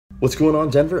What's going on,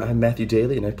 Denver? I'm Matthew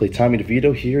Dailey, and I play Tommy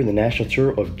DeVito here in the national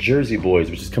tour of Jersey Boys,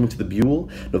 which is coming to the Buell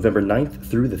November 9th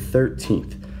through the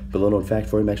 13th. But little known fact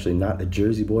for you, I'm actually not a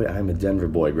Jersey boy, I'm a Denver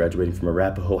boy, graduating from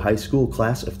Arapahoe High School,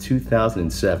 class of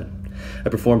 2007. I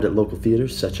performed at local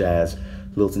theaters such as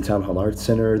Littleton Town Hall Arts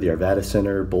Center, the Arvada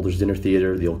Center, Boulder's Dinner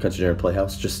Theater, the Old Country Dinner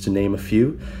Playhouse, just to name a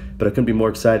few. But I couldn't be more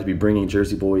excited to be bringing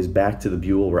Jersey Boys back to the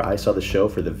Buell, where I saw the show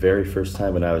for the very first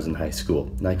time when I was in high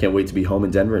school. And I can't wait to be home in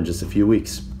Denver in just a few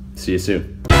weeks. See you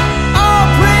soon.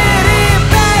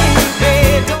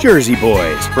 Jersey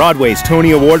Boys, Broadway's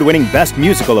Tony Award-winning best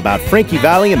musical about Frankie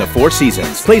Valli and the Four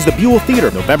Seasons, plays the Buell Theater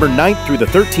November 9th through the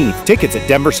 13th. Tickets at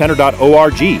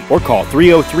denvercenter.org or call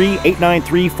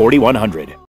 303-893-4100.